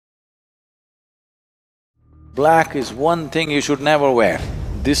Black is one thing you should never wear.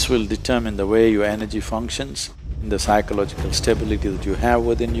 This will determine the way your energy functions, the psychological stability that you have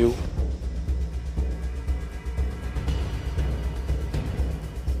within you.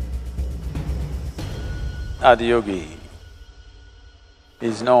 Adiyogi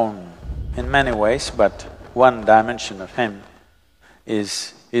is known in many ways, but one dimension of him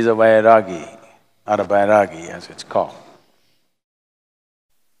is a Vairagi or a Vairagi as it's called.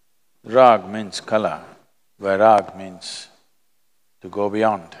 Rag means color, Vairag means to go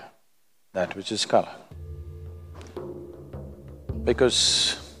beyond that which is color.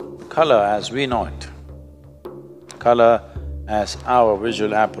 Because color as we know it, color as our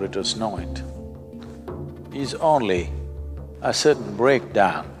visual apparatus know it, is only a certain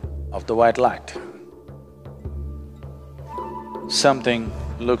breakdown of the white light. Something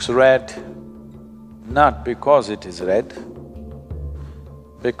looks red, not because it is red,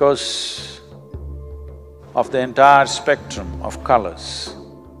 because of the entire spectrum of colors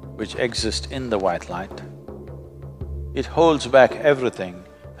which exist in the white light. It holds back everything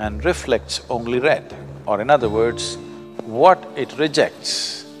and reflects only red, or in other words, what it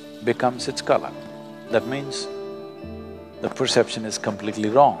rejects becomes its color. That means the perception is completely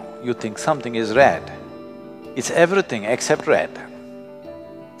wrong. You think something is red, it's everything except red.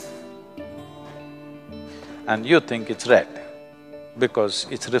 And you think it's red because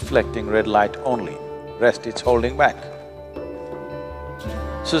it's reflecting red light only, rest it's holding back.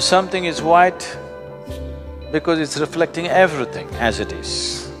 So something is white because it's reflecting everything as it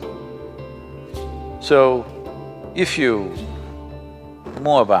is. So, if you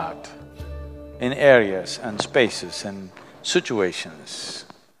move about in areas and spaces and situations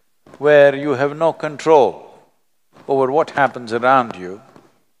where you have no control over what happens around you,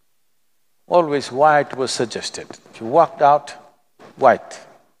 always white was suggested. If you walked out, white,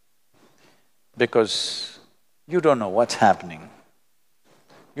 because you don't know what's happening.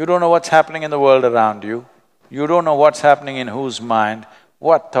 You don't know what's happening in the world around you, you don't know what's happening in whose mind,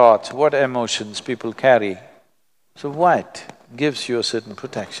 what thoughts, what emotions people carry. So white gives you a certain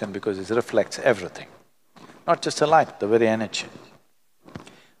protection because it reflects everything, not just the light, the very energy.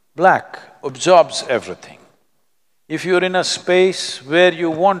 Black absorbs everything. If you're in a space where you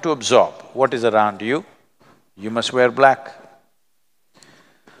want to absorb what is around you, you must wear black.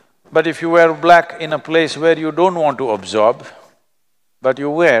 But if you wear black in a place where you don't want to absorb, but you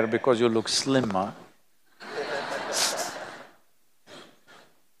wear because you look slimmer,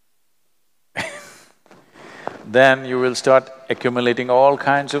 then you will start accumulating all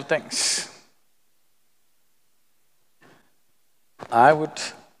kinds of things.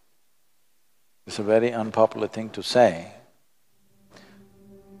 It's a very unpopular thing to say,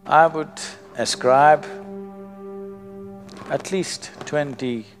 I would ascribe at least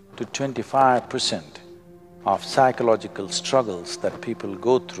 20 to 25% of psychological struggles that people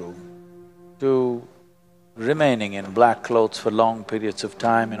go through to remaining in black clothes for long periods of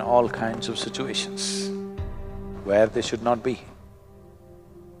time in all kinds of situations where they should not be.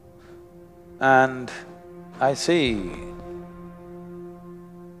 And I see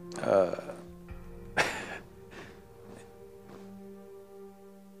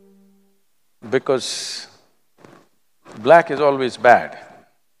because black is always bad,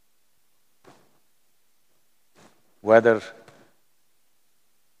 whether…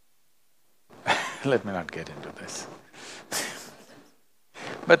 let me not get into this.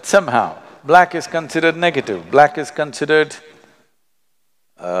 But somehow, black is considered negative, black is considered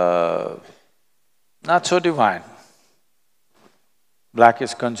not so divine. Black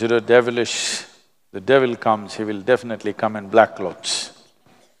is considered devilish. The devil comes, he will definitely come in black clothes.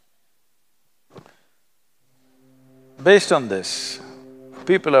 Based on this,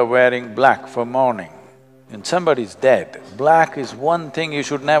 people are wearing black for mourning. When somebody's dead, black is one thing you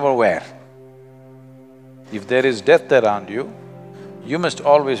should never wear. If there is death around you, you must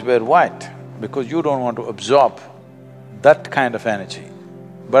always wear white because you don't want to absorb that kind of energy.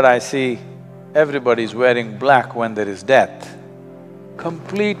 But I see everybody's wearing black when there is death.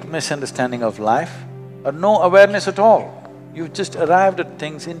 Complete misunderstanding of life or no awareness at all. You've just arrived at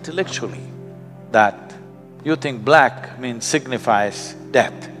things intellectually that you think black signifies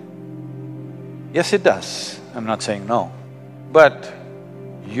death. Yes, it does, I'm not saying no. But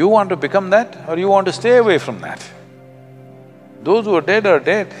you want to become that or you want to stay away from that? Those who are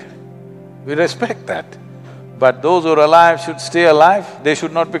dead, we respect that. But those who are alive should stay alive, they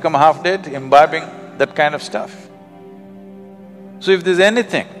should not become half-dead, imbibing that kind of stuff. So if there's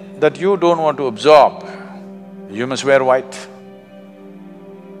anything that you don't want to absorb, you must wear white.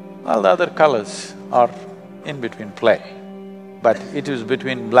 All the other colors are in between play, but it is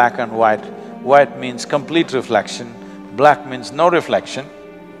between black and white white means complete reflection, black means no reflection.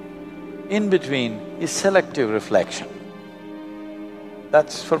 In between is selective reflection.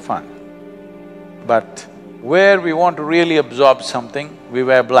 That's for fun. But where we want to really absorb something, we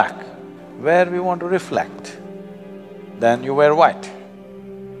wear black. Where we want to reflect, then you wear white.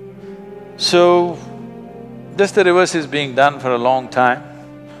 So, just the reverse is being done for a long time.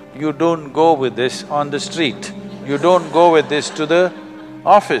 You don't go with this on the street, you don't go with this to the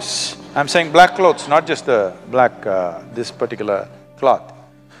office. I'm saying black clothes, not just the black… this particular cloth.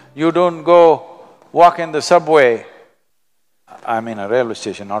 You don't go walk in the subway, I mean a railway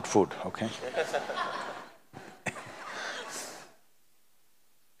station, not food, okay?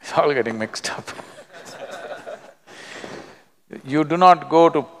 It's all getting mixed up. You do not go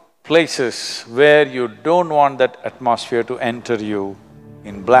to places where you don't want that atmosphere to enter you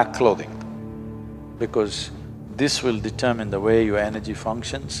in black clothing, because this will determine the way your energy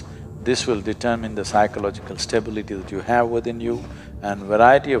functions, this will determine the psychological stability that you have within you and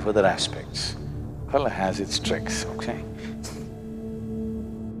variety of other aspects. Color has its tricks, okay?